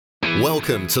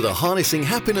Welcome to the Harnessing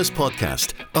Happiness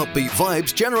podcast. Upbeat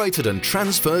vibes generated and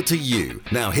transferred to you.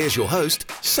 Now here's your host,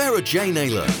 Sarah J.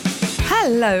 Naylor.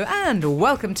 Hello and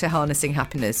welcome to Harnessing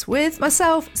Happiness with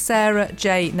myself, Sarah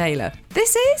J. Naylor.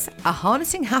 This is a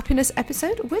Harnessing Happiness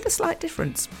episode with a slight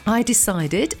difference. I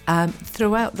decided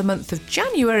throughout the month of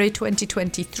January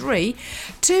 2023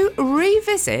 to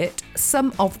revisit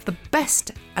some of the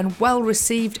best and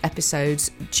well-received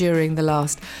episodes during the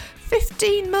last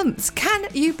 15 months. Can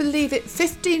you believe it?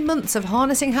 15 months of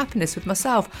Harnessing Happiness with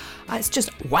myself. It's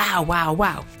just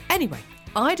wow. Anyway,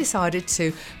 I decided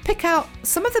to pick out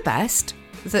some of the best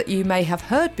that you may have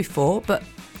heard before, but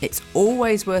it's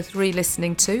always worth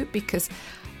re-listening to because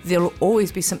there'll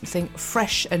always be something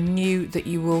fresh and new that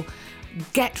you will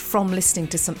get from listening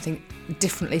to something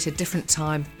differently at a different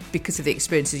time because of the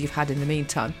experiences you've had in the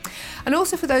meantime. And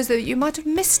also for those that you might have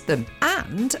missed them.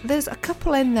 And there's a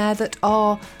couple in there that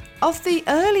are of the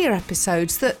earlier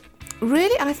episodes that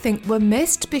really I think were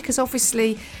missed because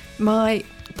obviously my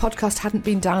podcast hadn't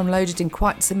been downloaded in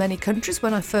quite so many countries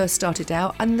when I first started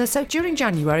out, and so during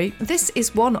January this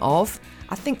is one of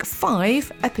I think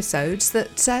 5 episodes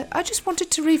that I just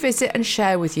wanted to revisit and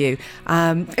share with you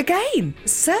again.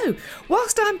 So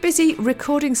whilst I'm busy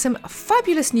recording some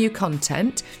fabulous new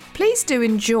content, please do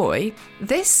enjoy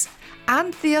this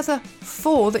and the other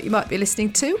 4 that you might be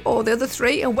listening to, or the other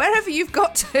 3, or wherever you've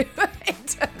got to in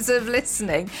terms of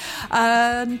listening.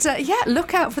 And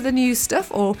look out for the new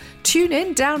stuff, or tune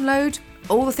in, download,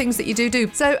 all the things that you do.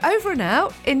 So over and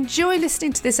out, enjoy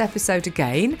listening to this episode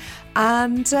again.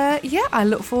 And I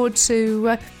look forward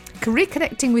to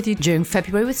reconnecting with you during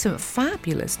February with some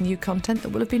fabulous new content that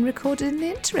will have been recorded in the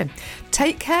interim.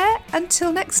 Take care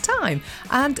until next time,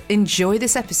 and enjoy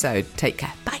this episode. Take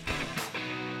care. Bye.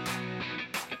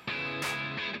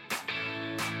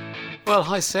 Well,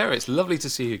 hi Sarah, it's lovely to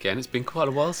see you again. It's been quite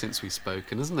a while since we've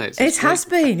spoken, hasn't it? It has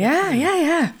been,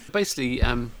 yeah. Basically,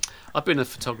 I've been a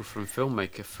photographer and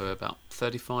filmmaker for about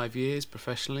 35 years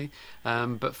professionally,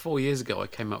 but 4 years ago I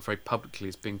came out very publicly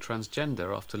as being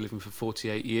transgender after living for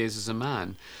 48 years as a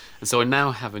man. And so I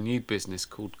now have a new business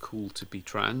called Cool to Be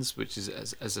Trans, which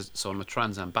is so I'm a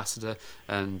trans ambassador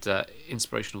and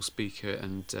inspirational speaker,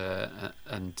 and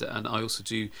I also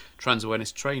do trans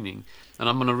awareness training. And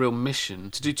I'm on a real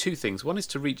mission to do 2 things. One is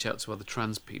to reach out to other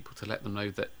trans people to let them know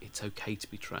that it's okay to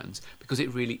be trans, because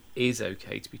it really is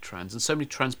okay to be trans. And so many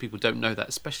trans people don't know that,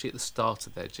 especially at the start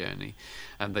of their journey.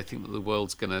 And they think that the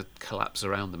world's going to collapse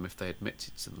around them if they admit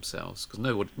it to themselves,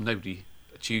 because nobody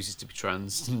chooses to be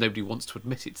trans. Nobody wants to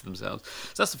admit it to themselves.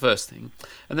 So that's the first thing.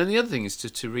 And then the other thing is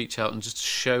to reach out and just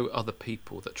show other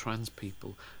people that trans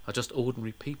people are just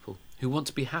ordinary people who want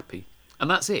to be happy. And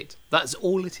that's it. That's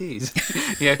all it is.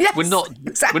 Yes, we're not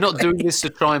doing this to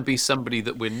try and be somebody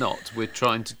that we're not. We're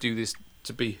trying to do this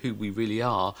to be who we really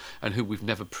are and who we've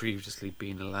never previously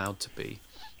been allowed to be.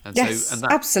 And yes, so,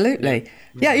 absolutely.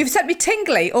 Yeah, you've sent me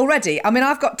tingly already. I mean,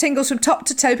 I've got tingles from top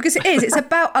to toe because it's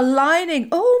about aligning.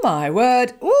 Oh, my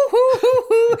word.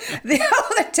 Ooh, the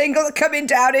tingles are coming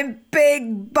down in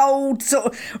big, bold, sort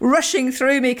of rushing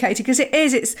through me, Katie, because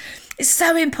it's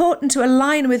so important to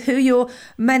align with who you're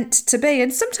meant to be.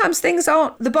 And sometimes things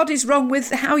aren't, the body's wrong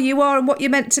with how you are and what you're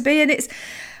meant to be. And it's,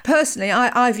 personally,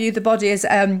 I view the body as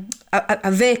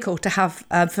a vehicle to have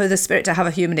for the spirit to have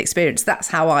a human experience. That's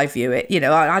how I view it.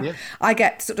 I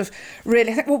get sort of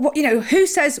really, who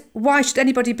says why should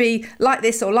anybody be like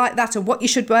this or like that, or what you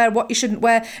should wear, what you shouldn't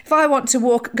wear? If I want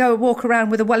to go walk around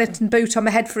with a Wellington boot on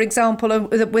my head, for example, or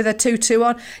with a tutu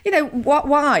on,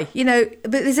 why?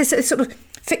 But there's this sort of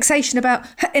fixation about,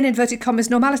 in inverted commas,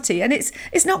 normality, and it's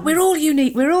not. We're all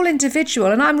unique, we're all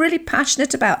individual, and I'm really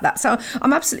passionate about that. So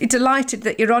I'm absolutely delighted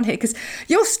that you're on here, because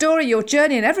your story, your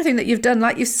journey, and everything that you've done,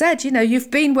 like you said,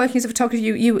 you've been working as a photographer.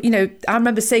 You I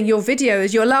remember seeing your video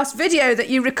as your last video that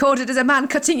you recorded as a man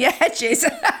cutting your hedges.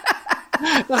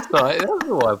 That's right. That was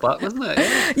a while back, wasn't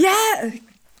it? Yeah.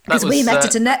 Because we met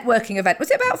at a networking event. Was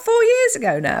it about 4 years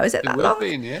ago now? Is it that long?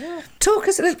 Been, yeah. Talk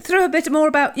us through a bit more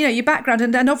about your background,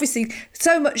 and obviously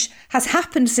so much has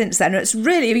happened since then. It's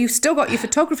really, you've still got your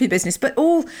photography business, but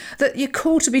all that you're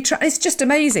Cool to Be it's just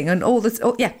amazing, and all this.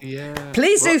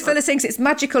 Please do fill us in. It's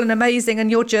magical and amazing, and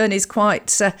your journey is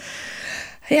quite.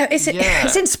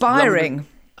 It's inspiring.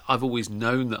 I've always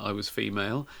known that I was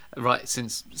female, right,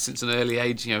 since an early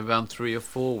age, around 3 or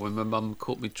 4, when my mum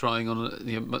caught me trying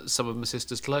on some of my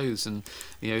sister's clothes, and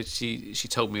she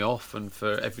told me off, and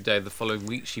for every day of the following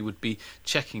week she would be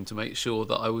checking to make sure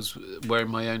that I was wearing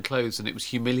my own clothes, and it was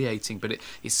humiliating, but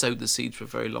it sowed the seeds for a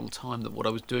very long time that what I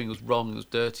was doing was wrong, it was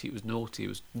dirty, it was naughty, it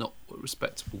was not what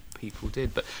respectable people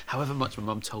did. But however much my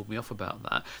mum told me off about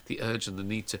that, the urge and the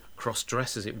need to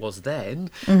cross-dress as it was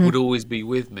then would always be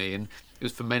with me. And it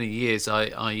was for many years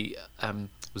I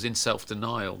was in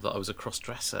self-denial that I was a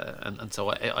cross-dresser, and so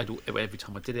every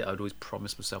time I did it, I'd always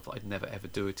promise myself that I'd never ever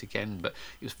do it again. But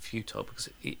it was futile because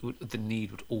the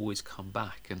need would always come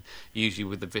back, and usually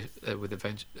with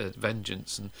a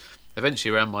vengeance. And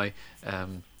eventually, around my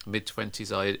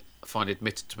mid-20s, I finally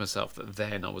admitted to myself that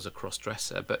then I was a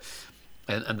cross-dresser,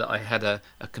 and that I had a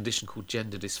condition called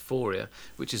gender dysphoria,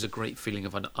 which is a great feeling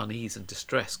of unease and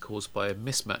distress caused by a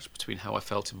mismatch between how I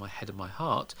felt in my head and my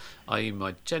heart, i.e.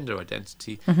 my gender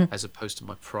identity, as opposed to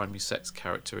my primary sex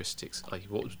characteristics, i.e.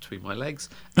 what was between my legs,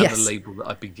 and the label that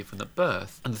I've been given at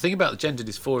birth. And the thing about the gender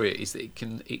dysphoria is that it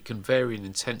can vary in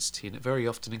intensity, and it very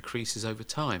often increases over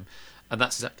time. And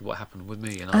that's exactly what happened with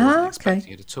me, and I wasn't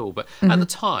expecting it at all. But at the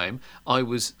time, I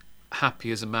was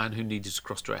happy as a man who needed to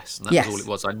cross-dress, and that was all it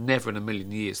was. I never in a million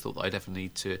years thought that I'd ever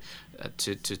need to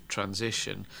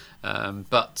transition.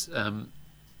 But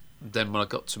then when I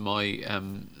got to my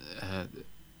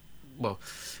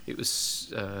it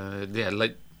was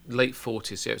late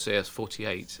 40s, so I was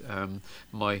 48.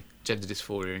 My gender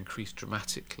dysphoria increased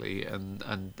dramatically,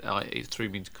 and it threw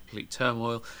me into complete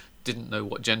turmoil. Didn't know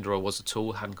what gender I was at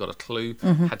all, hadn't got a clue,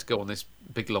 had to go on this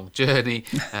big long journey,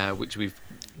 which we've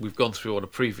gone through on a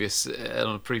previous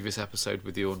episode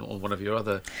with you on one of your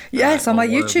other on my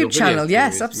YouTube channel.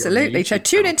 Yes, absolutely. So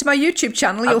tune into my YouTube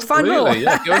channel, you'll find more.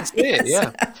 Yeah, go and see it.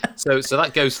 Yeah. So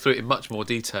that goes through it in much more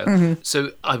detail.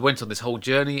 So I went on this whole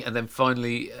journey, and then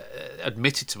finally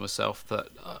admitted to myself that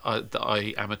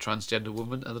I am a transgender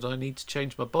woman and that I need to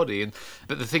change my body.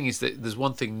 But the thing is that there's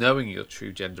one thing knowing your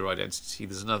true gender identity,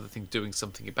 there's another thing doing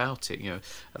something about it.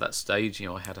 At that stage,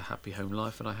 I had a happy home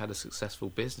life and I had a successful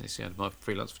business, my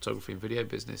freelance photography and video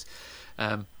business.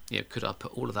 Could I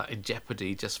put all of that in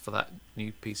jeopardy just for that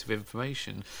new piece of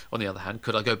information? On the other hand,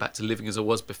 could I go back to living as I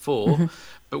was before,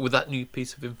 but with that new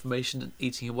piece of information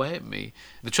eating away at me?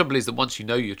 The trouble is that once you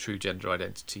know your true gender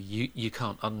identity, you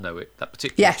can't unknow it. That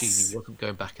particular genie wasn't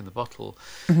going back in the bottle.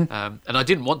 And I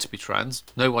didn't want to be trans.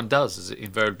 No one does, as it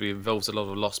invariably involves a lot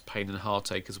of loss, pain and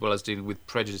heartache, as well as dealing with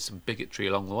prejudice and bigotry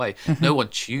along the way. No one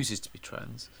chooses to be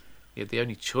trans. The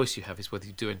only choice you have is whether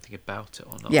you do anything about it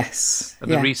or not. Yes. And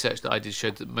the research that I did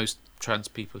showed that most trans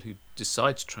people who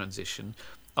decide to transition,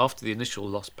 after the initial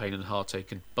loss, pain and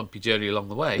heartache and bumpy journey along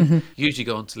the way, usually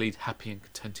go on to lead happy and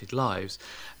contented lives.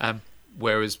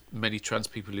 Whereas many trans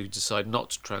people who decide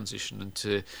not to transition and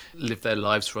to live their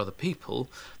lives for other people,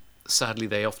 sadly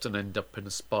they often end up in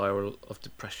a spiral of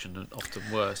depression and often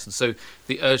worse. And so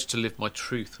the urge to live my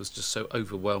truth was just so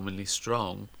overwhelmingly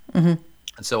strong.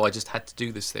 And so I just had to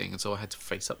do this thing, and so I had to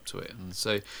face up to it. And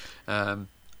so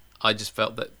I just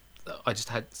felt that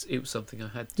it was something I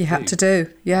had to do. You had to do,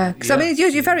 yeah. Because I mean,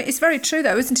 it's very true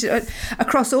though, isn't it?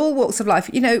 Across all walks of life,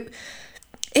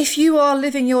 if you are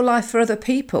living your life for other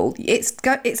people, it's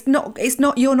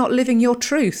not you're not living your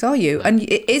truth, are you? And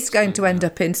it is going to end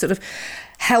up in sort of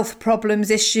health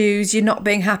problems, issues. You're not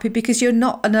being happy because you're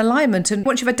not in alignment. And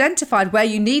once you've identified where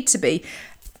you need to be,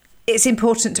 it's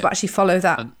important to actually follow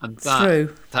that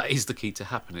through. That is the key to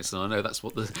happiness, and I know that's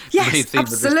what the main theme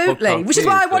absolutely. Of this podcast which is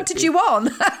why I wanted you on.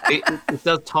 it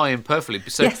does tie in perfectly.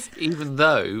 So even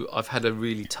though I've had a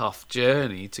really tough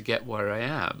journey to get where I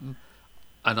am,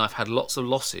 and I've had lots of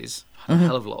losses, a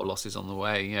hell of a lot of losses on the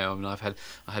way. I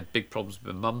had big problems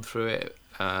with my mum through it.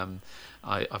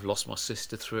 I've lost my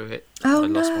sister through it.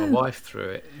 Lost my wife through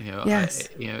it.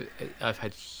 I've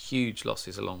had huge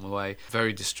losses along the way.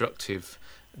 Very destructive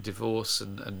divorce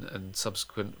and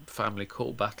subsequent family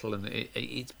court battle, and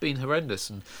it's been horrendous.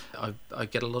 And I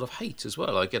get a lot of hate as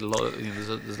well. I get a lot of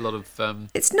there's a lot of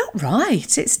it's not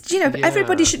right. It's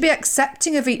everybody should be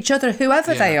accepting of each other,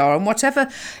 whoever they are and whatever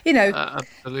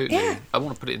absolutely. I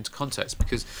want to put it into context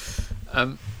because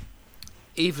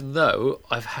even though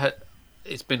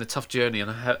it's been a tough journey, and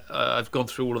I've gone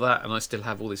through all of that, and I still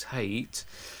have all this hate,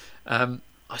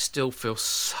 I still feel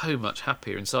so much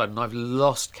happier inside, and I've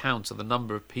lost count of the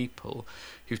number of people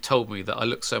who've told me that I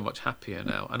look so much happier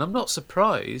now, and I'm not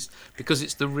surprised because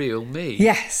it's the real me.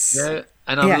 Yes. Yeah.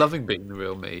 And I'm loving being the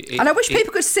real me. And I wish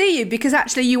people could see you, because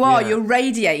actually you are. You're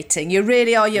radiating. You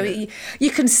really are. You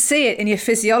can see it in your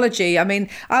physiology. I mean,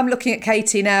 I'm looking at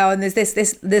Katie now, and there's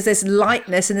this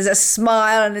lightness, and there's a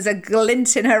smile, and there's a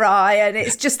glint in her eye, and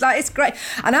it's just like, it's great.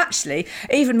 And actually,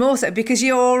 even more so because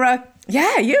you're.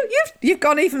 You've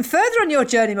gone even further on your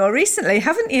journey more recently,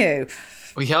 haven't you?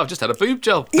 Well, I've just had a boob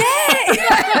job. Yeah.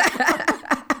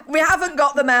 We haven't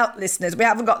got them out, listeners. We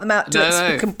haven't got them out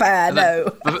to compare.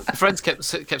 No. My friends kept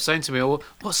saying to me, "Oh,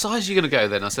 what size are you going to go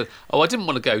then?" I said, "Oh, I didn't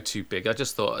want to go too big. I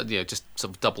just thought, just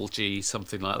sort of double G,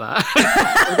 something like that."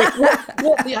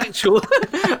 what the actual?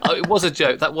 Oh, it was a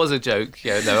joke. That was a joke.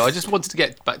 Yeah, no. I just wanted to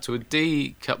get back to a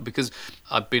D cup because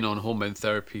I'd been on hormone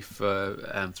therapy for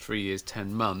 3 years,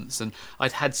 10 months, and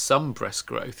I'd had some breast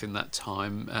growth in that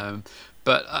time.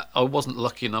 But I wasn't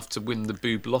lucky enough to win the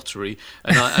boob lottery,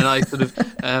 and I sort of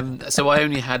so I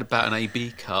only had about an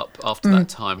AB cup after that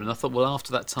time, and I thought, well,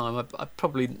 after that time, I'm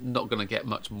probably not going to get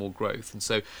much more growth, and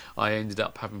so I ended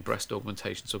up having breast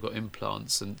augmentation, so I got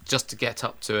implants, and just to get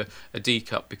up to a D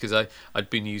cup because I'd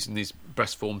been using these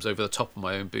breast forms over the top of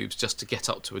my own boobs just to get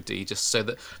up to a D, just so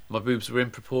that my boobs were in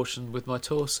proportion with my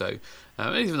torso.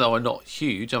 Even though I'm not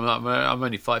huge, I'm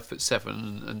only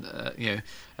 5'7",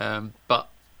 and but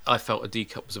I felt a D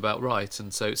cup was about right,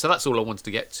 and so that's all I wanted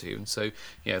to get to, and so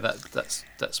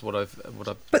that's what I've.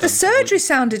 But the surgery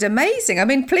sounded amazing. I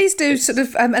mean, please do sort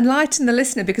of enlighten the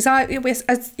listener, because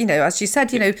as you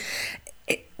said, you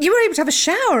were able to have a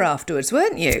shower afterwards,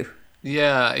 weren't you?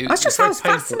 Yeah, I was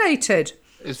fascinated.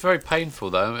 It's very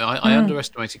painful, though. I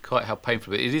underestimated quite how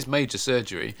painful it is. It is major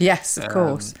surgery. Yes, of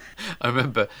course. I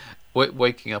remember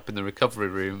waking up in the recovery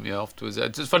room afterwards.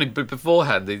 It's funny, but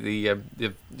beforehand, so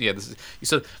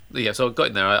I got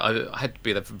in there. I had to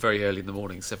be there very early in the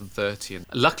morning, 7:30, and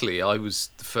luckily I was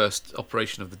the first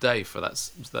operation of the day for that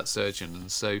surgeon, and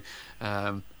so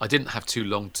I didn't have too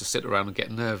long to sit around and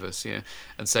get nervous,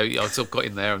 and so I sort of got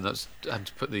in there and I had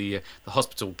to put the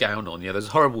hospital gown on. Those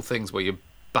horrible things where you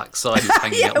backside is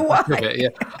hanging up a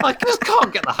bit. I just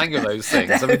can't get the hang of those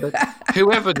things. I mean,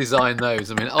 whoever designed those,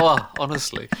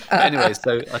 honestly. Anyway,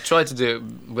 so I tried to do it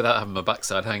without having my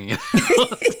backside hanging out.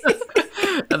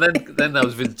 And then I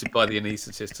was visited by the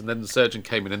anaesthetist, and then the surgeon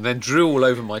came in and then drew all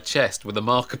over my chest with a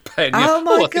marker pen. Oh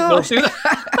my gosh.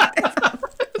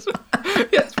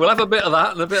 Yes, we'll have a bit of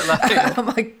that and a bit of that. Oh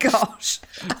my gosh.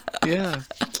 Yeah.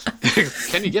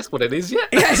 Can you guess what it is yet?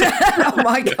 Yes. Oh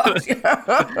my gosh.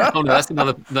 Oh no, that's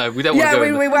another. No, we don't want to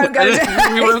go. We won't go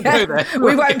there. We won't go there.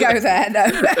 We won't go there. No.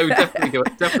 No, definitely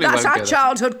That's our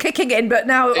childhood kicking in, but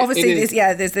now obviously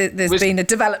there's been a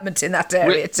development in that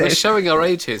area too. We're showing our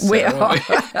ages. We are.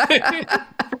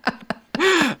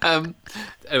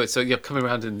 Anyway, so coming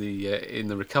around in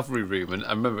the recovery room, and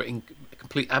I remember in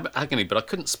complete agony, but I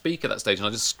couldn't speak at that stage, and I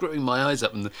was just screwing my eyes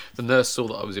up, and the nurse saw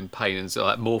that I was in pain, and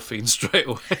so morphine straight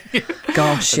away.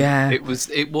 Gosh, yeah. It was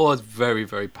very,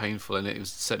 very painful, and it was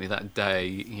certainly that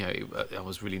day. I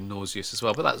was really nauseous as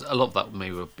well, but a lot of that may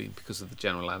have been because of the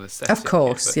general anaesthetic. Of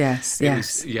course, yes.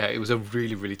 It was a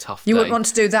really, really tough day. You wouldn't want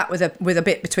to do that with a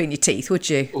bit between your teeth, would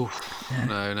you? Oof,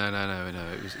 no.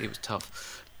 It was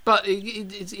tough. But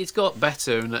it's got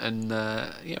better, and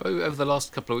over the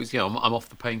last couple of weeks, I'm off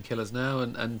the painkillers now,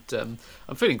 and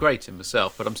I'm feeling great in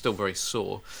myself, but I'm still very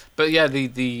sore. But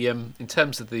the in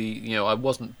terms of I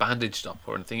wasn't bandaged up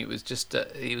or anything. It was just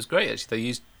it was great actually. They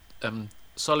used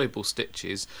soluble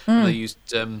stitches, and they used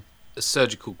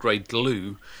surgical grade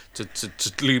glue to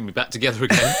glue me back together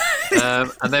again,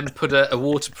 and then put a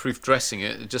waterproof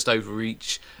dressing just over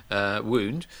each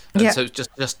wound, and so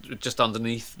just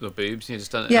underneath the boobs,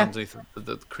 just underneath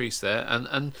the crease there,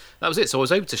 and that was it. So I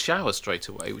was able to shower straight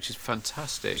away, which is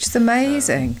fantastic. It's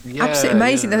amazing, absolutely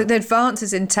amazing. The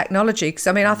advances in technology. Because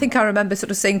I think I remember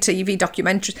sort of seeing TV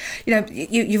documentaries.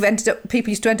 People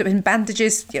used to end up in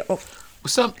bandages. Well,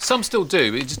 some still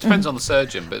do. It just depends on the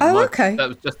surgeon. But okay. That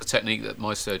was just the technique that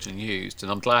my surgeon used,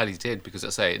 and I'm glad he did, because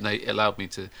it allowed me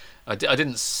to. I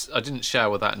didn't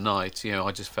shower that night.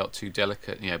 I just felt too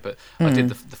delicate. But I did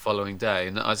the following day,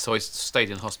 and so I stayed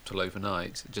in hospital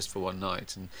overnight just for one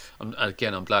night. And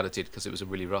I'm glad I did, because it was a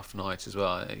really rough night as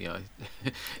well.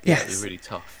 Yes. It was really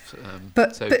tough.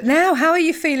 But now, how are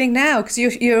you feeling now? Because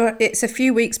it's a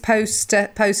few weeks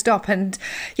post-op, and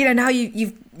now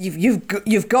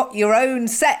you've got your own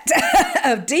set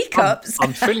of D cups.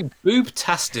 I'm feeling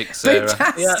boob-tastic, Sarah.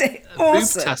 Boob-tastic,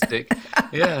 awesome. Boob-tastic,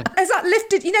 yeah. Has that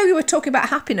lifted? You were talking about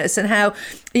happiness and how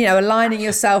aligning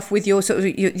yourself with your sort of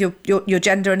your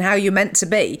gender and how you're meant to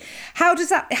be. How does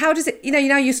it?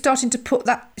 Now you're starting to put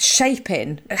that shape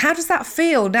in. How does that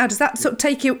feel now? Does that sort of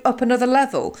take you up another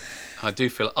level? I do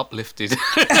feel uplifted. Love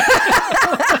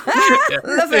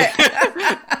it.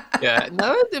 Yeah,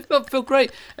 no, I feel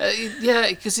great.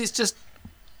 Because it's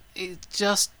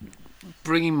just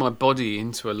bringing my body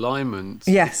into alignment.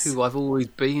 Yes. With who I've always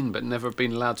been, but never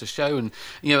been allowed to show. And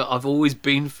I've always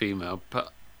been female,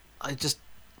 but I just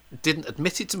didn't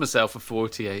admit it to myself for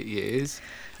 48 years.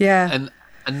 Yeah.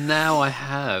 And now I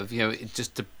have.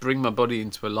 Just to bring my body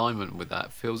into alignment with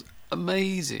that feels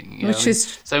amazing. You Which know,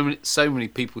 is so many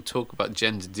people talk about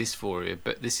gender dysphoria,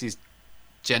 but this is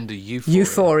gender euphoria.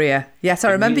 Euphoria. Yes,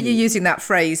 I remember you using that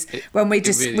phrase when we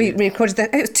really we recorded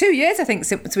it was 2 years, I think,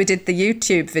 since we did the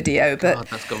YouTube video. But God,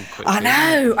 that's gone quickly. I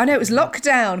know. It was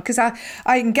lockdown because I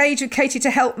engaged with Katie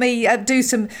to help me do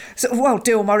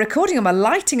all my recording and my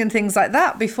lighting and things like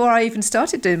that before I even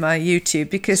started doing my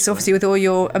YouTube. Because obviously, with all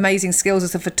your amazing skills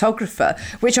as a photographer,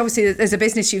 which obviously as a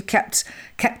business you've kept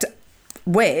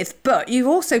with, but you've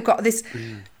also got this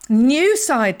new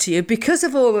side to you because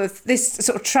of all of this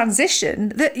sort of transition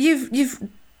that you've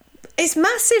it's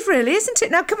massive, really, isn't it?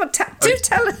 Now come on,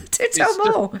 tell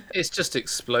more. It's just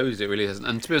exploded, it really hasn't.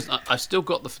 And to be honest, I've still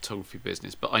got the photography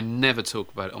business, but I never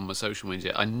talk about it on my social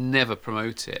media. I never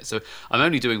promote it. So I'm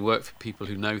only doing work for people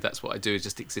who know that's what I do,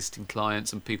 just existing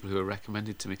clients and people who are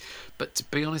recommended to me. But to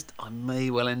be honest, I may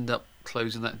well end up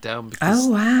closing that down because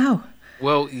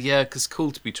well, yeah, because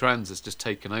Cool to Be Trans has just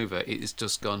taken over. It has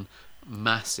just gone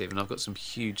massive, and I've got some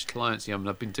huge clients. You know, I mean,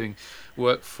 I've been doing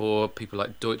work for people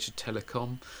like Deutsche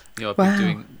Telekom. You know,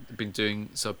 I've been doing.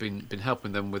 So I've been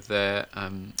helping them with their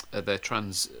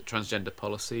transgender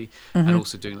policy, and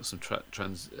also doing some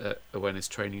trans awareness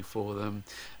training for them.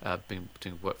 I've been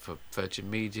doing work for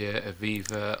Virgin Media,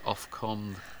 Aviva,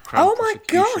 Ofcom. Oh my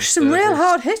gosh, some real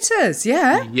hard hitters,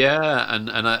 yeah. Yeah,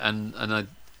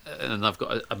 and I've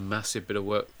got a massive bit of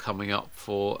work coming up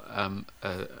for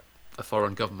a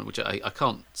foreign government, which I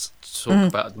can't talk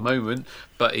about at the moment,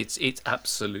 but it's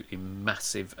absolutely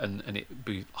massive and it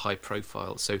be high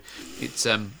profile. So it's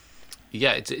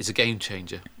it's a game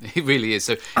changer. It really is.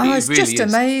 So it's really just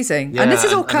amazing. Yeah, and this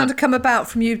has all kind of come about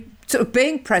from you sort of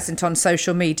being present on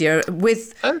social media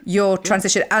with your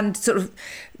transition and sort of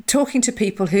talking to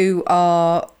people who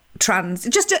are trans,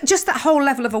 just that whole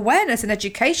level of awareness and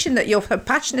education that you're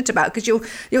passionate about, because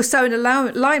you're so in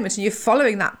alignment and you're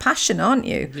following that passion, aren't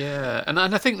you? Yeah, and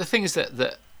I think the thing is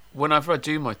that whenever I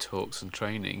do my talks and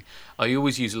training, I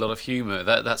always use a lot of humour.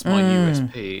 That's my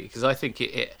USP, because I think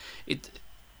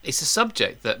it's a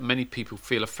subject that many people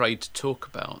feel afraid to talk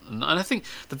about, and I think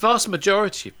the vast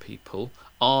majority of people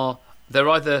they're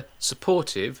either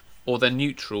supportive or they're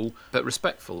neutral but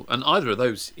respectful, and either of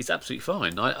those is absolutely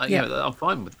fine. I'm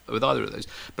fine with either of those.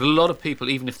 But a lot of people,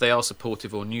 even if they are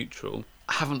supportive or neutral,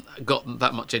 haven't got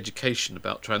that much education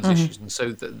about trans issues, and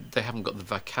so they haven't got the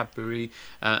vocabulary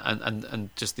and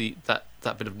just that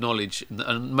bit of knowledge.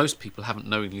 And most people haven't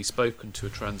knowingly spoken to a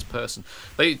trans person.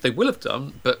 They will have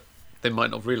done, but they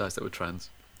might not realise they were trans.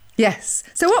 Yes.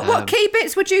 So what key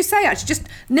bits would you say, actually, just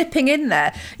nipping in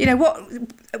there? You know, what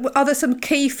are there some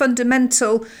key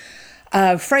fundamental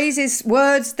phrases,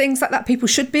 words, things like that people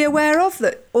should be aware of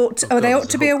that ought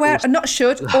to be aware, and not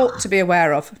should, ought to be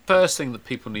aware of? First thing that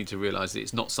people need to realise is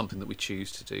it's not something that we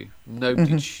choose to do.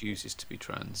 Nobody chooses to be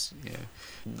trans. You know,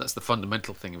 that's the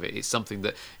fundamental thing of it. It's something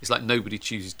that it's like nobody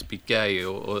chooses to be gay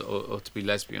or to be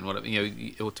lesbian, whatever, you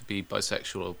know, or to be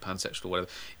bisexual or pansexual or whatever.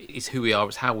 It's who we are.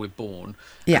 It's how we're born.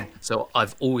 Yeah. And so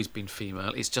I've always been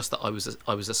female. It's just that I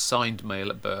was assigned male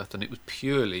at birth, and it was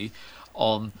purely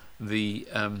on the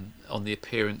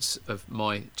appearance of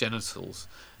my genitals,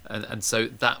 and so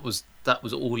that was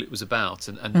all it was about,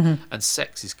 and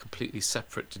sex is completely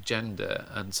separate to gender,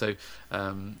 and so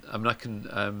I mean I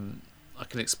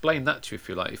can explain that to you if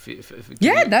you like.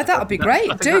 That would be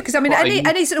great. Do, because I mean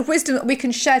any sort of wisdom that we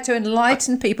can share to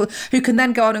enlighten people who can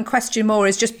then go on and question more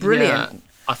is just brilliant. Yeah,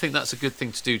 I think that's a good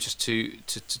thing to do, just to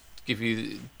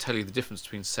tell you the difference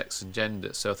between sex and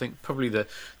gender. So I think probably the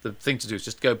thing to do is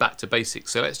just go back to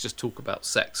basics. So let's just talk about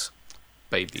sex,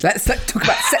 baby. Let's talk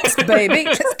about sex, baby.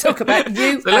 Let's talk about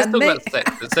you and me. Let's talk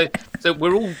about sex. So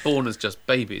we're all born as just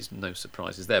babies, no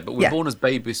surprises there. But we're born as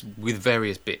babies with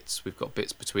various bits. We've got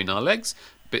bits between our legs,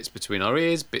 bits between our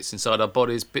ears, bits inside our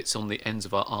bodies, bits on the ends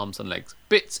of our arms and legs,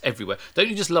 bits everywhere. Don't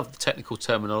you just love the technical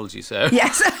terminology, Sarah?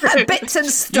 Yes, bits and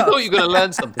stuff. You thought you were going to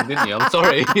learn something, didn't you? I'm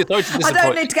sorry. Sorry to disappoint. I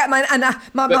don't need to get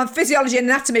my physiology and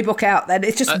anatomy book out then.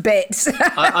 It's just bits.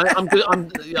 I'm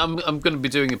going to be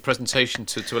doing a presentation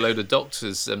to a load of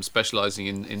doctors specialising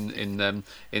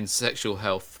in sexual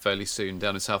health fairly soon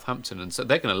down in Southampton, and so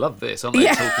they're going to love this, aren't they?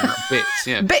 Yeah. Talking about bits,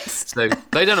 yeah. Bits. So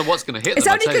they don't know what's going to hit them. It's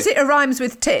only because it rhymes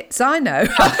with tits, I know.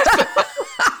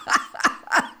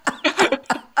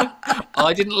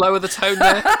 I didn't lower the tone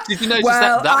there. Did you notice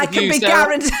that? Well, I can be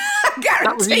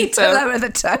guaranteed to lower the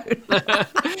tone.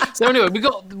 So anyway,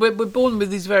 we're born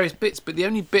with these various bits, but the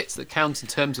only bits that count in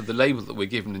terms of the label that we're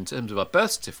given in terms of our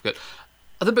birth certificate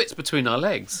are the bits between our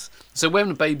legs. So when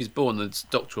a baby's born, the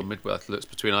doctor or midwife looks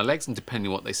between our legs, and depending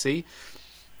on what they see,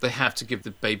 they have to give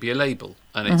the baby a label,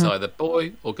 and it's either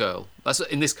boy or girl. That's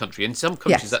in this country. In some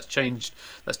countries, that's changed.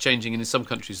 That's changing, and in some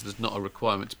countries, there's not a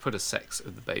requirement to put a sex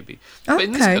of the baby. But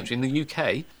in this country, in the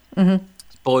UK,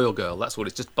 it's boy or girl. That's what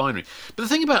it's just binary. But the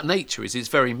thing about nature is, it's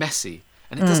very messy,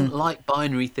 and it doesn't like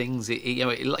binary things.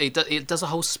 It does a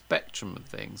whole spectrum of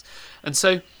things, and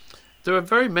so. There are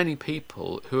very many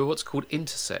people who are what's called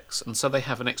intersex, and so they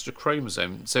have an extra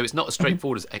chromosome. So it's not as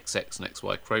straightforward as XX and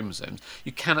XY chromosomes.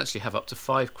 You can actually have up to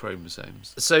 5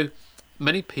 chromosomes. So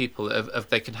many people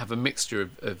they can have a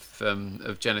mixture of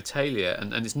genitalia,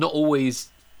 and it's not always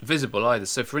visible either.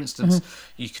 So, for instance,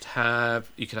 you could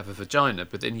have a vagina,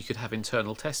 but then you could have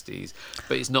internal testes.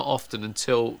 But it's not often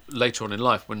until later on in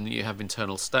life, when you have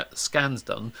internal scans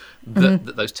done,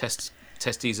 that those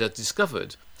testes are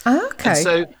discovered. Okay. And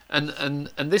so,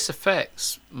 and this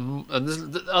affects, and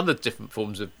there's other different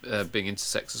forms of being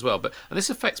intersex as well. And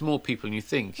this affects more people than you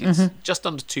think. It's just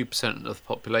under 2% of the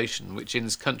population, which in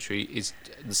this country is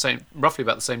roughly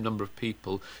about the same number of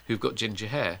people who've got ginger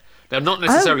hair. They're not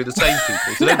necessarily the same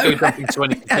people, so don't go jumping to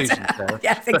any conclusions there.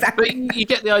 Yes, exactly. But you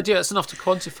get the idea. That's enough to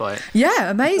quantify it. Yeah,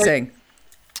 amazing.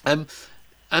 But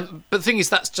the thing is,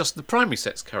 that's just the primary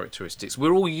sex characteristics.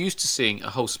 We're all used to seeing a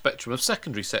whole spectrum of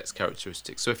secondary sex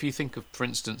characteristics. So if you think of, for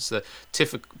instance, the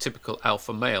typical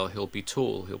alpha male, he'll be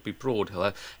tall, he'll be broad,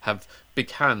 he'll have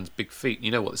big hands, big feet.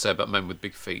 You know what they say about men with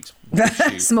big feet.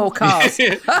 Small cars.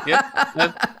 You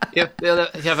have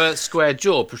a square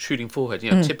jaw, protruding forehead.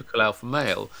 Typical alpha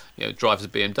male. Drives a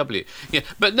BMW.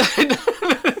 But not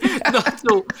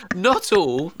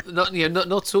all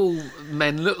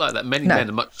men look like that. Many men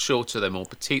are much shorter. They're more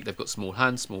petite. They've got small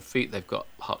hands, small feet. They've got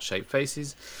heart-shaped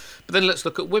faces. But then let's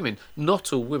look at women.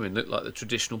 Not all women look like the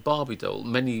traditional Barbie doll.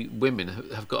 Many women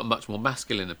have got a much more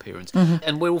masculine appearance.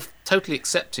 And we're all totally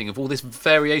accepting of all this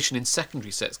variation in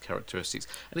secondary sex characteristics.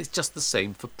 And it's just the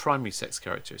same for primary sex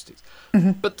characteristics.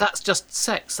 But that's just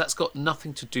sex. That's got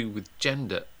nothing to do with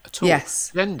gender at all.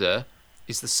 Yes. Gender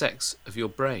is the sex of your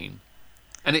brain.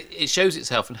 And it shows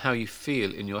itself in how you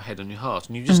feel in your head and your heart.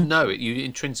 And you just know it. You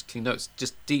intrinsically know. It's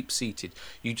just deep-seated.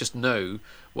 You just know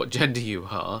what gender you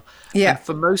are. Yeah. And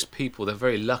for most people, they're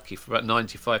very lucky. For about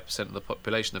 95% of the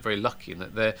population, they're very lucky in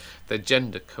that their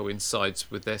gender coincides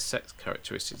with their sex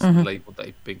characteristics, the label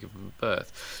they've been given at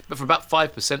birth. But for about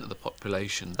 5% of the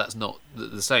population, that's not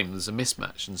the same. There's a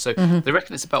mismatch. And so they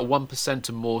reckon it's about 1%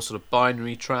 or more sort of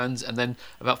binary trans, and then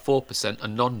about 4% are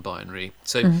non-binary.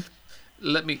 So...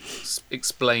 Let me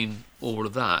explain all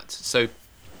of that. So,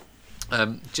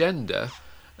 gender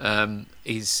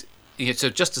is... so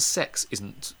just as sex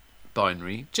isn't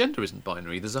binary, gender isn't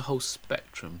binary. There's a whole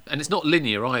spectrum. And it's not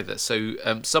linear either. So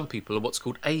some people are what's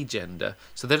called agender.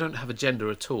 So they don't have a gender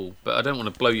at all. But I don't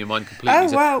want to blow your mind completely. Oh,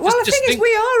 wow. Well, the thing is,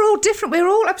 we are all different. We're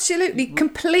all absolutely,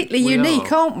 completely unique,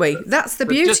 aren't we? That's the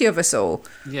beauty of us all.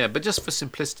 Yeah, but just for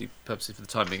simplicity purposes for the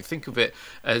time being, think of it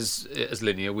as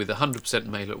linear, with 100%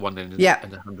 male at one end and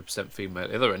 100% female at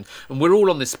the other end. And we're all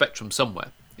on this spectrum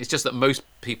somewhere. It's just that most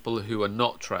people who are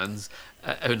not trans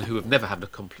and who have never had a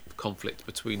conflict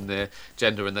between their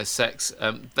gender and their sex,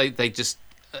 they just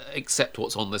accept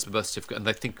what's on this birth certificate, and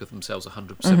they think of themselves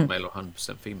 100% male or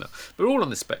 100% female. We're all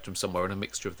on this spectrum somewhere, in a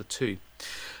mixture of the two.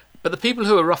 But the people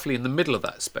who are roughly in the middle of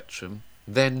that spectrum,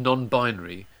 they're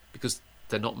non-binary, because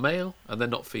they're not male and they're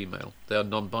not female. They are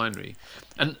non-binary.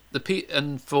 And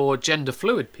for gender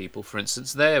fluid people, for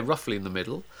instance, they're roughly in the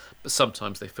middle, but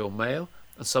sometimes they feel male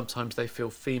and sometimes they feel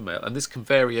female. And this can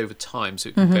vary over time. So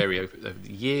it can vary over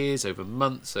years, over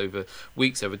months, over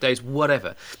weeks, over days,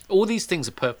 whatever. All these things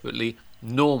are perfectly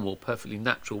normal, perfectly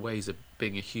natural ways of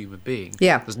being a human being.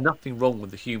 Yeah. There's nothing wrong with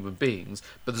the human beings,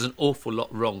 but there's an awful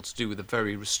lot wrong to do with a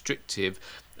very restrictive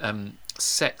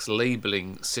sex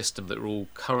labelling system that we're all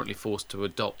currently forced to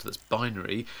adopt, that's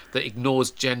binary, that ignores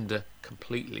gender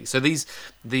completely. So these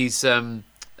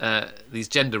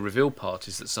gender reveal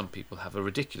parties that some people have are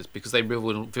ridiculous, because they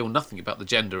reveal nothing about the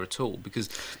gender at all, because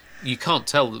you can't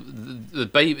tell the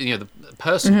baby, the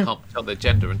person can't tell their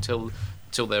gender until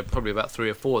they're probably about 3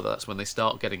 or 4. That's when they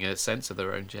start getting a sense of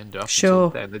their own gender. Up until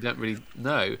then, they don't really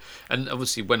know. And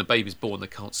obviously, when a baby's born, they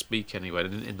can't speak anyway.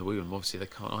 And in the womb, obviously, they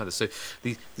can't either. So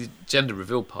the gender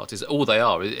reveal parties, all they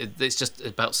are, it's just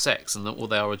about sex, and all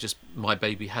they are just, my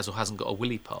baby has or hasn't got a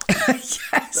willy part. Yes.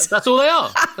 That's all they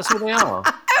are. That's all they are.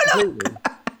 Completely.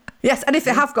 Yes, and if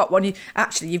they have got one,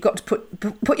 you've got to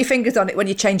put your fingers on it when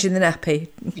you're changing the nappy.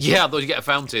 Yeah, I thought you get a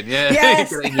fountain. Yeah, yes.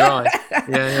 Get it in your eye.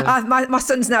 Yeah. My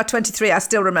son's now 23. I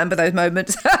still remember those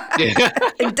moments.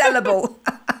 Indelible.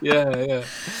 Yeah.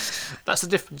 That's the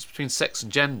difference between sex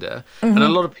and gender, and a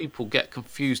lot of people get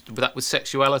confused with that with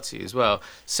sexuality as well.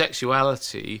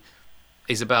 Sexuality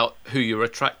is about who you're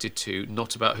attracted to,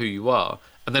 not about who you are.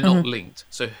 And they're not linked.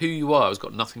 So who you are has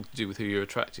got nothing to do with who you're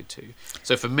attracted to.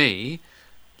 So for me,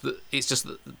 it's just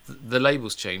the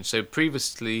labels change. So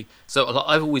previously,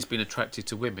 I've always been attracted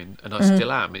to women, and I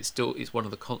still am. It's one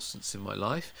of the constants in my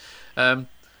life. And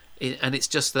it's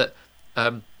just that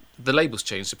the labels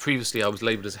change. So previously I was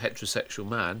labelled as a heterosexual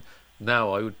man.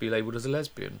 Now I would be labelled as a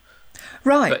lesbian.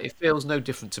 Right. But it feels no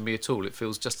different to me at all. It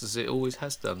feels just as it always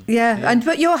has done. Yeah.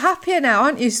 But you're happier now,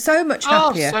 aren't you? So much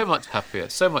happier. Oh,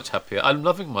 so much happier. I'm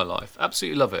loving my life.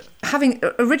 Absolutely love it. Having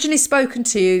originally spoken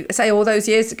to you, say, all those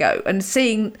years ago, and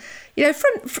seeing,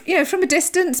 from a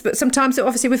distance, but sometimes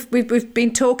obviously we've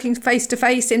been talking face to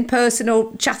face, in person,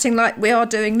 or chatting like we are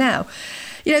doing now.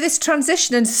 This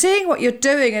transition and seeing what you're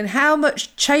doing and how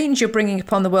much change you're bringing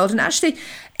upon the world. And actually,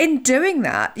 in doing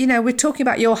that, we're talking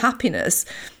about your happiness,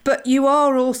 but you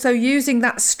are also using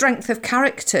that strength of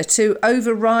character to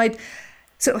override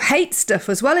sort of hate stuff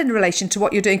as well in relation to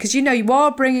what you're doing. Because, you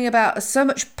are bringing about so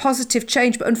much positive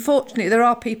change. But unfortunately, there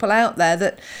are people out there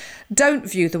that don't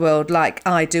view the world like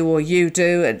I do or you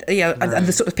do. And, and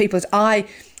the sort of people that I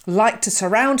like to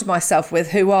surround myself with,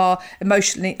 who are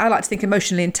I like to think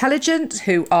emotionally intelligent,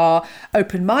 who are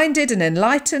open-minded and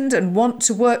enlightened, and want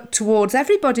to work towards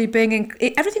everybody being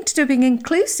everything to do with being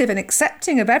inclusive and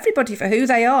accepting of everybody for who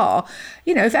they are.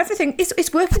 If everything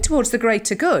is working towards the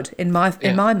greater good in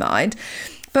my mind.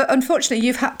 But unfortunately,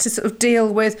 you've had to sort of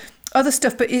deal with other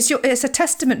stuff, but it's a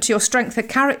testament to your strength of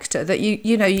character that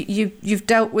you've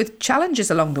dealt with challenges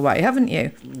along the way, haven't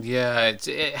you? Yeah,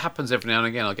 it happens every now and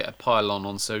again. I get a pile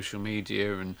on social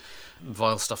media and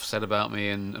vile stuff said about me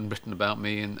and written about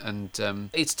me, and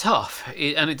it's tough,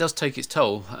 and it does take its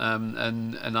toll,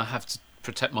 and I have to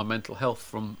protect my mental health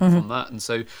from that, and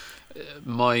so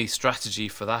my strategy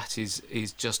for that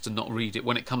is just to not read it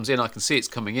when it comes in. I can see it's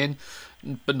coming in,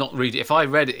 but not read it. If I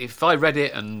read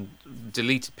it and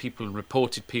deleted people and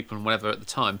reported people and whatever at the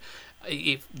time,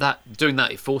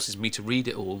 it forces me to read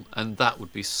it all, and that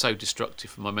would be so destructive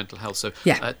for my mental health. So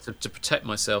to protect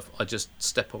myself, I just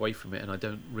step away from it and I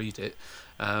don't read it,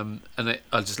 and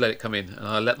I just let it come in, and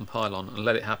I let them pile on and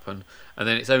let it happen, and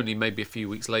then it's only maybe a few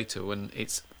weeks later when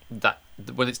it's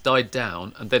died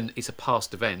down, and then it's a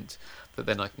past event, that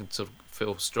then I can sort of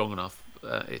feel strong enough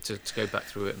to go back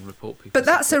through it and report people. But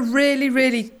that's a really,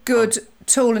 really good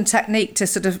tool and technique to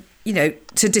sort of,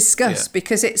 to discuss,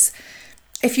 because it's,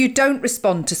 if you don't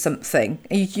respond to something,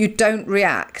 you don't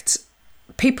react,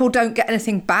 people don't get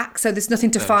anything back, so there's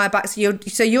nothing to fire back. So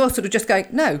you're sort of just going,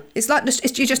 no. It's like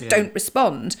you just don't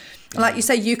respond. And like you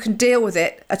say, you can deal with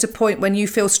it at a point when you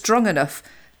feel strong enough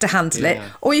to handle it,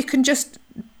 or you can just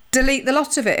delete the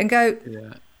lot of it and go.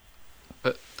 Yeah,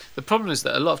 but the problem is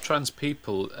that a lot of trans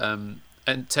people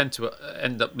and tend to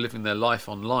end up living their life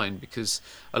online, because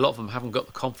a lot of them haven't got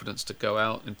the confidence to go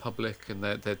out in public, and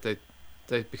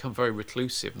they become very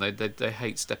reclusive, and they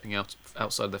hate stepping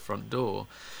outside their front door.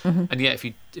 And yet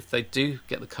if they do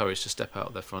get the courage to step out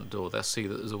of their front door, they'll see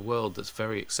that there's a world that's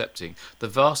very accepting. The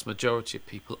vast majority of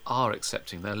people are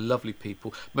accepting. They're lovely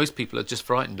people. Most people are just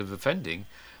frightened of offending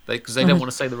because they don't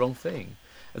want to say the wrong thing.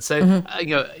 And so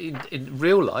in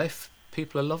real life,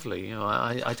 people are lovely.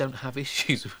 I don't have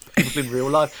issues with people in real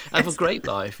life. I have a great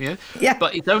life, Yeah.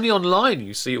 But it's only online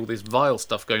you see all this vile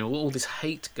stuff going on, all this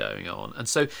hate going on. And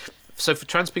so for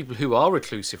trans people who are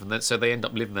reclusive, and so they end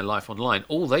up living their life online,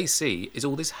 all they see is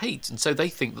all this hate, and so they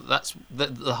think that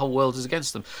the whole world is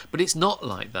against them. But it's not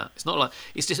like that.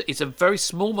 It's a very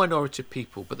small minority of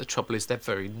people. But the trouble is, they're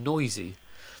very noisy.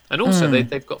 And also,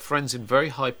 they've got friends in very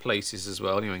high places as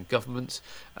well. In government,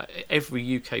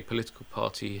 every UK political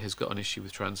party has got an issue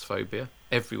with transphobia.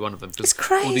 Every one of them. It's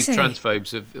crazy. All these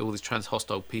transphobes, all these trans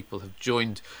hostile people have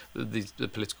joined the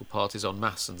political parties en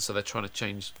masse, and so they're trying to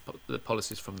change the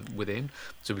policies from within.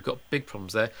 So we've got big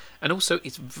problems there. And also,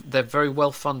 they're very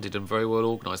well funded and very well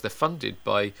organised. They're funded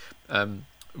by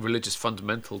religious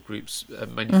fundamental groups,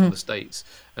 mainly from the States,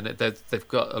 and they've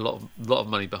got a lot of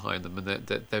money behind them, and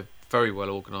they're very well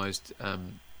organised,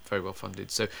 very well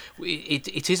funded. So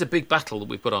it is a big battle that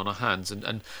we've got on our hands,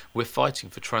 and we're fighting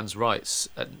for trans rights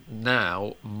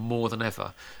now more than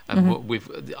ever. And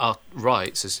our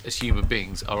rights as human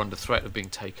beings are under threat of being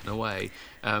taken away.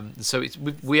 So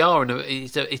we are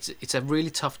it's a really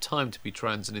tough time to be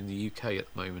trans and in the UK at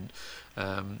the moment.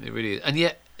 It really is, and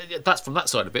yet that's from that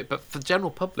side of it. But for the general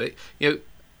public, they're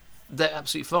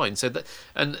absolutely fine.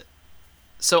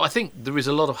 So I think there is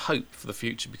a lot of hope for the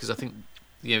future, because I think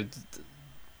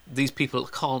these people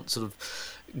can't sort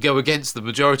of go against the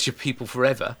majority of people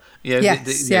forever. You know,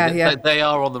 Yes, they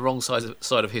are on the wrong side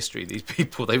of history. These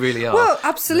people, they really are. Well,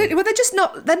 absolutely. Well,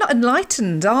 they're not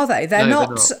enlightened, are they? They're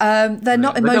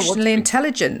not emotionally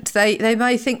intelligent. They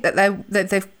may think that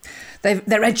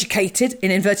they're educated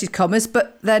in inverted commas,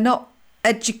 but they're not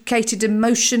educated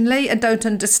emotionally and don't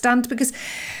understand, because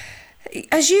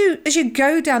as you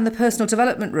go down the personal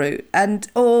development route,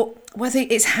 or whether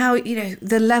it's how,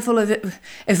 the level of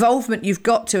involvement you've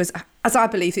got to, as I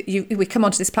believe that we come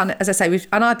onto this planet, as I say,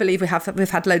 I believe we've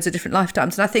had loads of different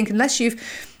lifetimes, and I think unless you've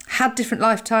had different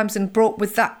lifetimes and brought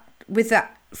with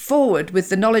that forward with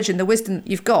the knowledge and the wisdom that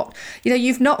you've got,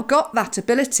 you've not got that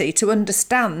ability to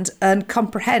understand and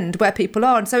comprehend where people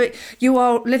are, and so you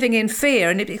are living in fear,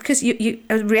 and because you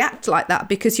react like that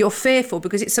because you're fearful,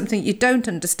 because it's something you don't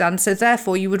understand, so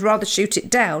therefore you would rather shoot it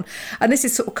down. And this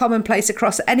is sort of commonplace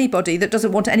across anybody that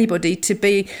doesn't want anybody to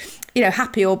be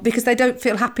happy, or because they don't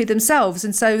feel happy themselves,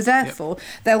 and so therefore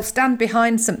they'll stand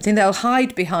behind something, they'll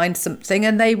hide behind something,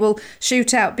 and they will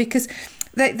shoot out because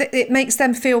it makes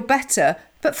them feel better.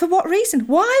 But for what reason?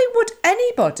 Why would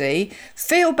anybody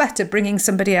feel better bringing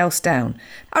somebody else down?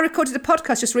 I recorded a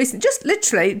podcast just recently, just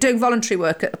literally doing voluntary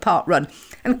work at a park run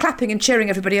and clapping and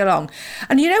cheering everybody along.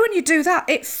 And when you do that,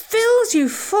 it fills you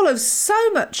full of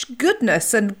so much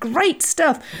goodness and great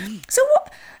stuff. So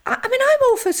I'm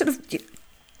all for sort of,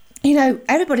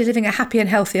 everybody living a happy and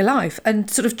healthier life, and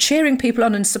sort of cheering people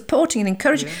on and supporting and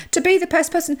encouraging to be the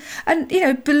best person, and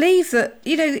believe that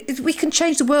we can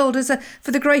change the world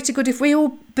for the greater good if we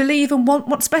all believe and want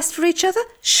what's best for each other.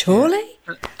 Surely.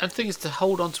 And the thing is, to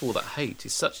hold on to all that hate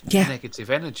is such negative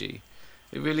energy.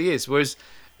 It really is. Whereas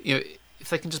if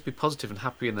they can just be positive and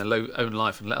happy in their own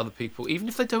life and let other people, even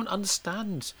if they don't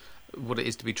understand what it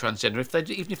is to be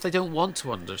transgender, even if they don't want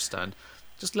to understand,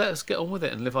 just let us get on with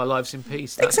it and live our lives in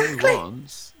peace. That's what we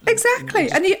want.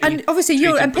 Exactly. And obviously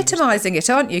you're epitomising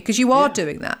it, aren't you? Because you are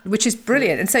doing that, which is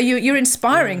brilliant. And so you're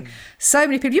inspiring so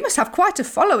many people. You must have quite a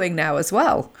following now as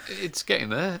well. It's getting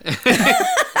there. It's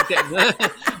getting there.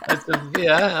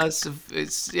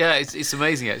 It's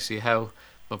amazing actually how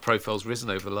my profile's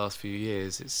risen over the last few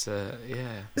years. It's So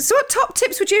what top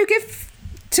tips would you give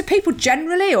to people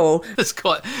generally, or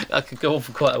I could go on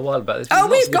for quite a while about this.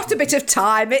 We've got a bit of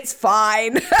time. It's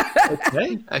fine.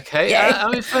 Okay. Yeah.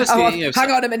 Firstly,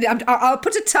 hang on a minute. I'll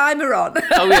put a timer on.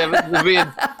 There'll be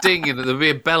a ding and there'll be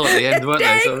a bell at the end, won't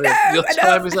there? So your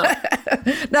time is up.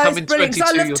 No, it's brilliant.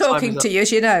 Because I love talking to you,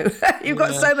 as you know. You've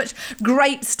got so much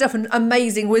great stuff and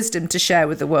amazing wisdom to share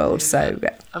with the world. So,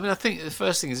 I think the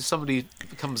first thing is, if somebody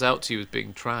comes out to you as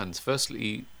being trans,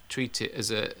 firstly, treat it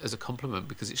as a compliment,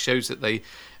 because it shows that they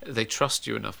trust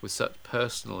you enough with such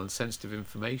personal and sensitive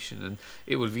information, and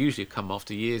it will usually come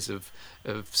after years of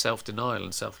self-denial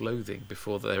and self-loathing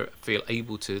before they feel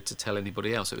able to tell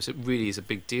anybody else. So it really is a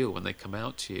big deal when they come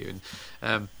out to you,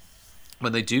 and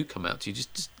when they do come out to you,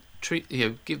 just treat,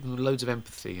 give them loads of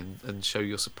empathy and show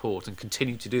your support, and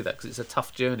continue to do that, because it's a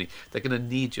tough journey. They're going to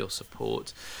need your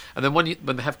support. And then when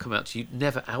they have come out to you,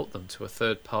 never out them to a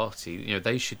third party.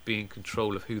 They should be in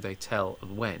control of who they tell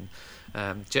and when.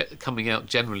 Coming out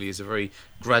generally is a very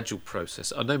gradual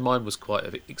process. I know mine was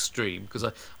quite extreme, because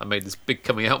I made this big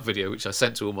coming out video which I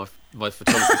sent to all my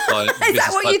photography clients. Is that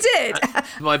what you did?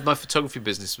 My photography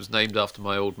business was named after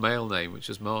my old male name, which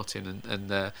was Martin,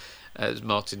 and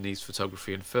Martin Neves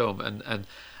Photography and Film, and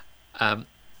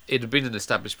it had been an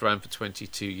established brand for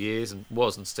 22 years, and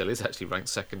was and still is actually ranked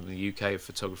second in the UK of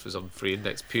photographers on Free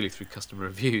Index purely through customer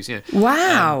reviews.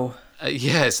 Wow.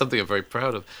 It's something I'm very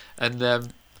proud of,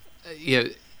 and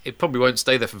it probably won't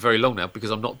stay there for very long now, because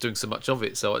I'm not doing so much of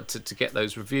it. So to get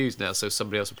those reviews now, so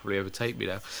somebody else will probably overtake me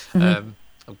now. Mm-hmm.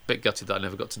 I'm a bit gutted that I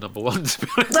never got to number one, to be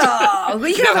honest. Oh, well,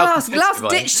 you have a last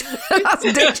ditch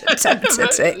attempt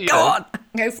at it. Go on,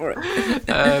 go for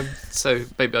it. So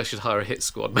maybe I should hire a hit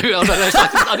squad. Maybe I didn't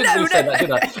say that,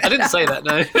 did I? I didn't say that.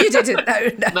 No, you didn't.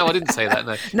 No. No, I didn't say that.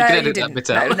 No, no, you can edit that bit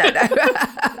out.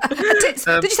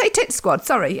 No. Did you say tit squad?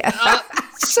 Sorry.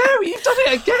 Sarah, you've done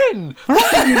it again.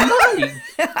 What are you like?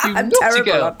 I'm terrible.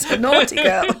 Girl. I'm a naughty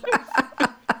girl.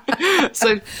 But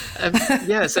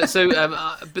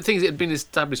the thing is, it had been an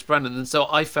established brand, and so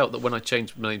I felt that when I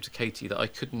changed my name to Katie, that I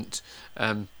couldn't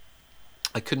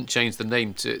change the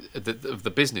name of the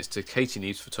business to Katie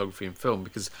Neves Photography and Film,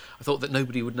 because I thought that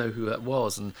nobody would know who that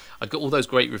was, and I got all those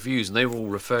great reviews, and they were all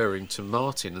referring to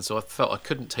Martin, and so I felt I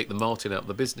couldn't take the Martin out of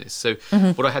the business. So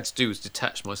what I had to do was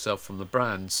detach myself from the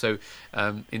brand. So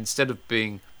instead of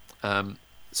being,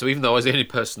 so even though I was the only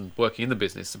person working in the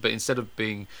business, but instead of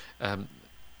being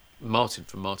Martin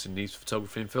from Martin Neves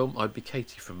Photography and Film, I'd be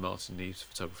Katie from Martin Neves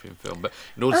Photography and Film. But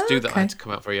in order to do that, I had to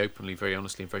come out very openly, very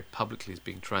honestly, and very publicly as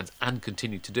being trans, and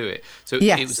continue to do it. So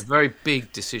it was a very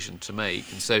big decision to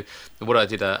make. And so what I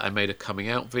did, I made a coming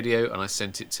out video, and I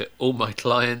sent it to all my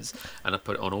clients, and I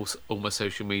put it on all my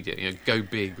social media. Go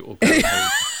big or go home.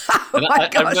 And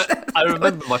I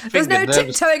remember my finger. There's no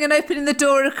tiptoeing and opening the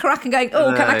door and a crack and going, can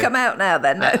I come out now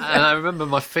then? No. And I remember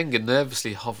my finger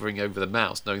nervously hovering over the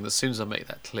mouse, knowing that as soon as I make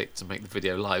that click to make the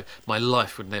video live, my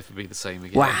life would never be the same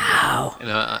again. Wow.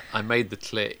 I made the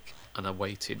click and I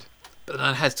waited. But then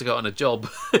I had to go on a job.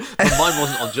 But mine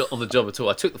wasn't on the job at all.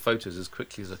 I took the photos as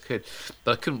quickly as I could,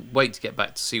 but I couldn't wait to get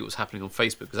back to see what was happening on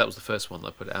Facebook, because that was the first one that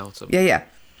I put it out of. Yeah.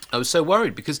 I was so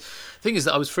worried because the thing is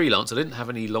that I was freelance. I didn't have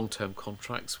any long-term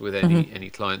contracts with any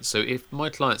clients. So if my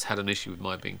clients had an issue with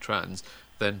my being trans,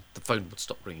 then the phone would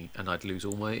stop ringing and I'd lose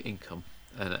all my income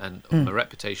and my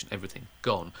reputation, everything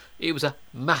gone. It was a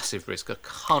massive risk. I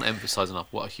can't emphasise enough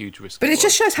what a huge risk. But it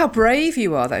just shows how brave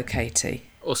you are, though, Katie.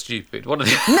 Or stupid. One of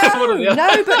the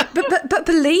No, but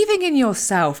believing in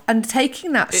yourself and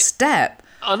taking that step.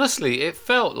 Honestly, it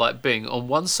felt like being on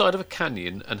one side of a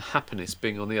canyon and happiness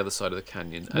being on the other side of the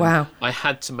canyon. And wow. I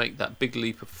had to make that big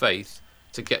leap of faith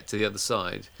to get to the other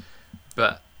side.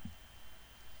 But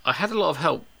I had a lot of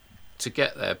help to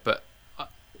get there, but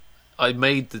I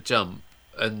made the jump,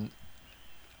 and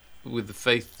with the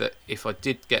faith that if I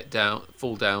did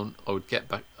fall down, I would get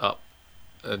back up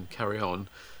and carry on.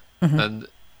 And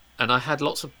I had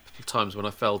lots of times when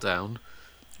I fell down.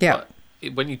 Yeah.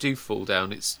 When you do fall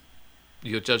down,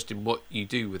 you're judged in what you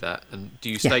do with that, and do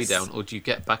you stay down or do you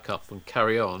get back up and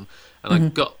carry on?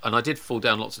 And I did fall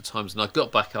down lots of times, and I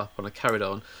got back up and I carried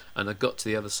on, and I got to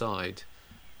the other side,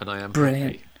 and I am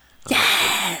brilliant. Happy.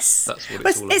 Yes, that's what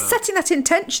it's all about. It's setting that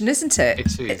intention, isn't it? It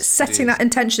is. It's setting that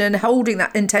intention and holding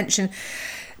that intention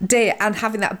dear, and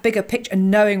having that bigger picture and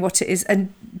knowing what it is,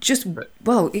 and just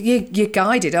you're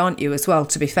guided, aren't you, as well?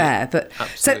 To be fair, but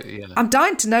absolutely, I'm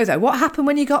dying to know though, what happened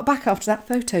when you got back after that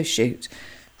photo shoot?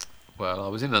 Well, I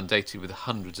was inundated with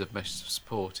hundreds of messages of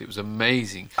support. It was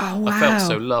amazing. Oh, wow. I felt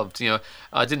so loved.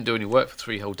 I didn't do any work for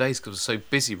 3 whole days because I was so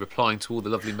busy replying to all the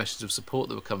lovely messages of support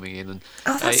that were coming in. And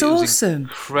that's it was awesome.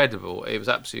 Incredible. It was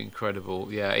absolutely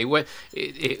incredible. Yeah, it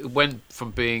went from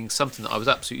being something that I was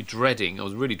absolutely dreading. I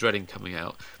was really dreading coming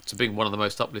out, to being one of the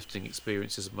most uplifting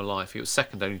experiences of my life. It was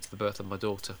second only to the birth of my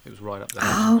daughter. It was right up there.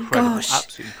 Gosh.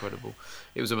 Absolutely incredible.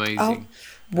 It was amazing. Oh.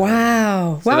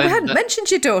 Wow. So we hadn't mentioned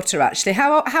your daughter, actually.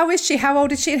 How is she? How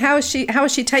old is she? And how is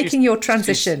she taking your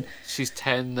transition? She's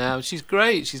 10 now. She's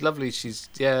great. She's lovely. She's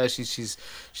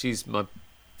my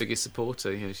biggest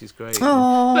supporter. She's great.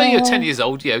 But 10 years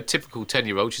old, typical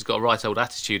 10-year-old. She's got a right old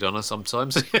attitude on her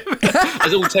sometimes,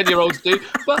 as all 10-year-olds do.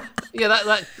 But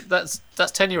that's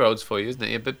 10-year-olds for you, isn't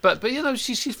it? But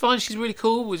she's fine. She's really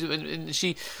cool, and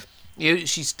she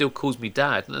still calls me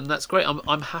dad, and that's great.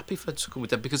 I'm happy for her to call me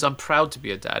dad because I'm proud to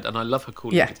be a dad, and I love her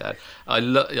calling me dad. I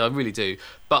really do.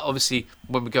 But obviously,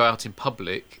 when we go out in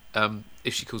public,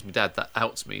 if she calls me dad, that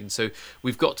outs me. And so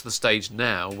we've got to the stage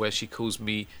now where she calls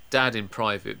me dad in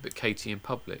private, but Katie in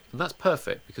public, and that's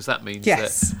perfect because that means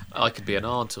that I could be an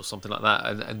aunt or something like that,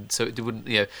 and so it wouldn't,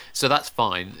 so that's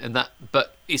fine.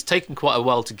 But it's taken quite a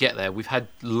while to get there. We've had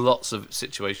lots of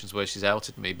situations where she's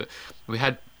outed me, but we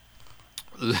had.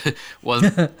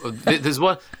 There's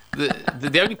one.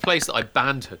 The only place that I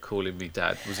banned her calling me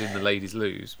dad was in the ladies'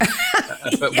 loos.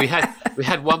 But we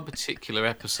had one particular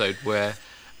episode where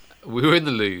we were in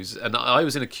the loos, and I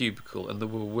was in a cubicle, and there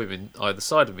were women either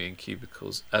side of me in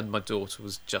cubicles, and my daughter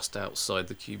was just outside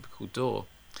the cubicle door.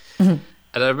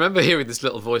 And I remember hearing this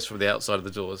little voice from the outside of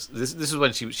the doors. This is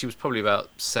when she was probably about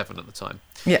 7 at the time.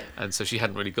 Yeah. And so she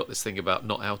hadn't really got this thing about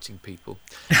not outing people.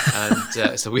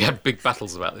 And so we had big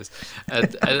battles about this.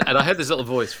 And I heard this little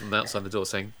voice from the outside the door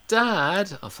saying,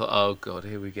 "Dad." I thought, oh, God,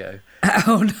 here we go.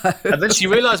 Oh, no. And then she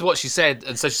realised what she said.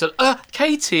 And so she said,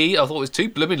 Katie. I thought it was too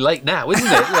blooming late now, isn't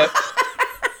it?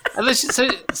 And then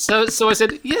so I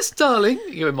said, "Yes, darling."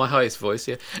 In my highest voice,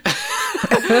 yeah.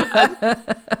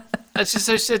 and she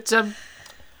said,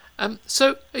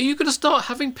 so are you going to start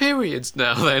having periods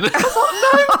now then? I thought,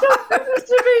 no, don't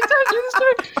do this to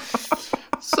me.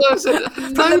 So I said, no,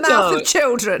 from the mouth darling. of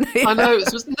children. I know,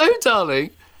 it was, no, darling.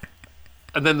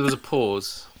 And then there was a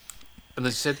pause. And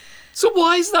then she said, so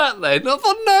why is that then? I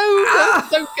thought, no,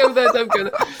 don't go there, don't go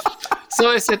there. So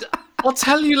I said, I'll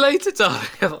tell you later,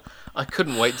 darling. I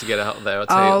couldn't wait to get out of there. I'll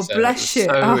tell you, bless you.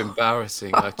 It was so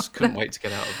embarrassing. I just couldn't wait to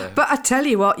get out of there. But I tell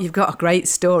you what, you've got a great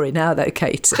story now, though,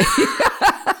 Katie.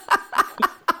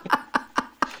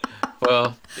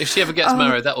 Well, If she ever gets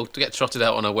married, that will get trotted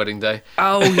out on her wedding day.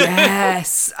 Oh,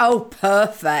 yes. Oh,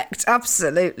 perfect.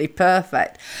 Absolutely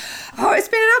perfect. Oh, it's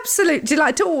been an absolute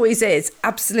delight. It always is.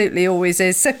 Absolutely always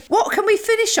is. So what can we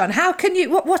finish on? How can you,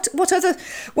 what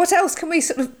else can we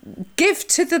sort of give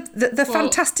to the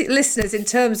fantastic listeners in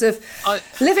terms of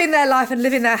living their life and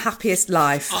living their happiest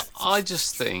life? I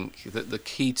just think that the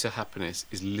key to happiness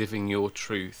is living your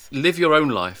truth. Live your own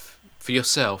life for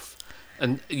yourself.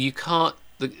 And you can't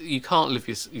live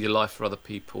your life for other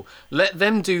people. Let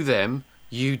them do them,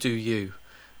 you do you.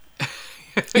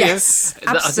 Yes,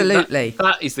 absolutely.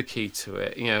 That is the key to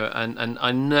it, and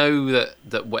I know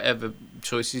that whatever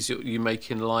choices you make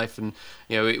in life, and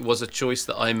it was a choice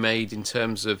that I made in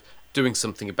terms of doing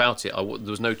something about it. There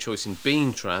was no choice in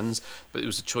being trans, but it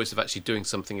was a choice of actually doing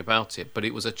something about it. But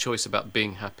it was a choice about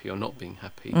being happy or not being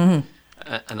happy.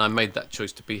 And I made that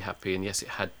choice to be happy, and yes, it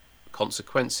had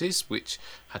consequences which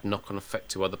had knock-on effect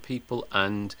to other people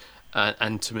and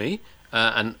to me,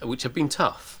 and which have been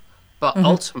tough, but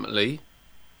ultimately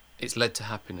it's led to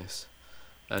happiness,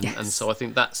 and so I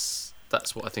think that's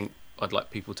what I think I'd like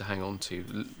people to hang on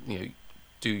to.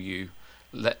 Do you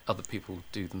let other people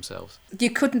do themselves?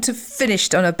 You couldn't have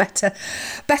finished on a better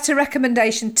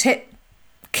recommendation, tip,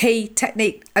 key,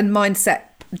 technique and mindset.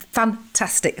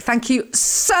 Fantastic. Thank you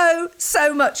so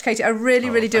much, Katie. I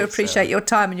really do appreciate your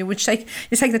time, and you're taking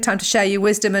the time to share your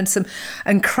wisdom and some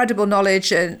incredible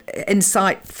knowledge and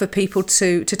insight for people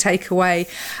to take away.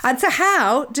 And so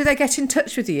how do they get in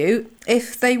touch with you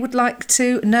if they would like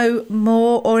to know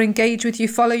more or engage with you,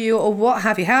 follow you or what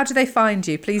have you? How do they find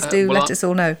you? Please do let us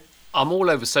all know. I'm all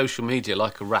over social media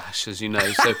like a rash, as you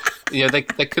know. So, they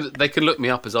could look me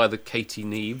up as either Katie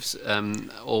Neves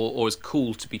or as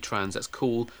Cool to be Trans. That's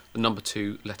Cool, the number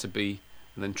 2, letter B,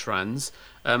 and then trans.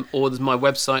 Or there's my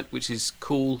website, which is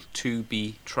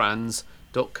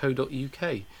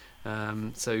cooltobetrans.co.uk.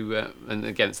 And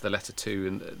again, it's the letter 2,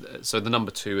 and so the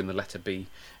number 2 and the letter B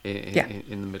in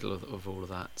the middle of all of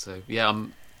that. So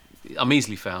I'm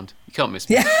easily found. You can't miss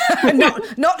me. Yeah.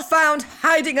 not found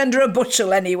hiding under a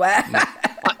bushel anywhere.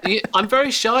 I'm very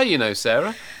shy,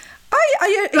 Sarah. Are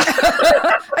you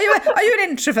an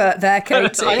introvert there,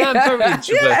 Katie? I am very introverted.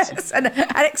 Yes, an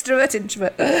extrovert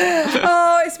introvert.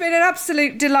 Oh, it's been an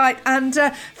absolute delight, and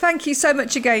thank you so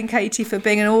much again, Katie, for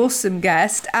being an awesome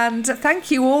guest, and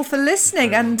thank you all for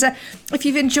listening. And if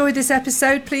you've enjoyed this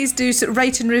episode, please do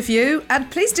rate and review,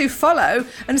 and please do follow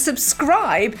and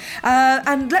subscribe,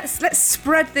 and let's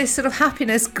spread this sort of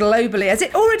happiness globally, as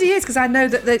it already is, because I know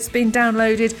that it's been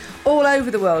downloaded all over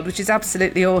the world, which is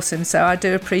absolutely awesome. So I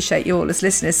do appreciate you all as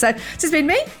listeners. So this has been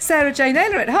me, Sarah J.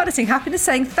 Naylor at Harnessing Happiness,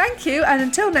 saying thank you, and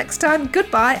until next time,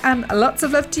 goodbye and lots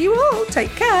of love to you all.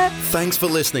 Take care. Thanks for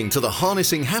listening to the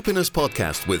Harnessing Happiness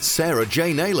podcast with Sarah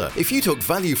J. Naylor. If you took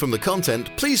value from the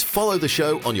content, please follow the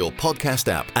show on your podcast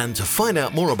app. And to find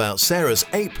out more about Sarah's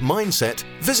ape mindset,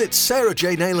 visit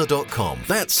sarahjnaylor.com.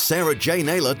 That's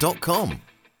sarahjnaylor.com.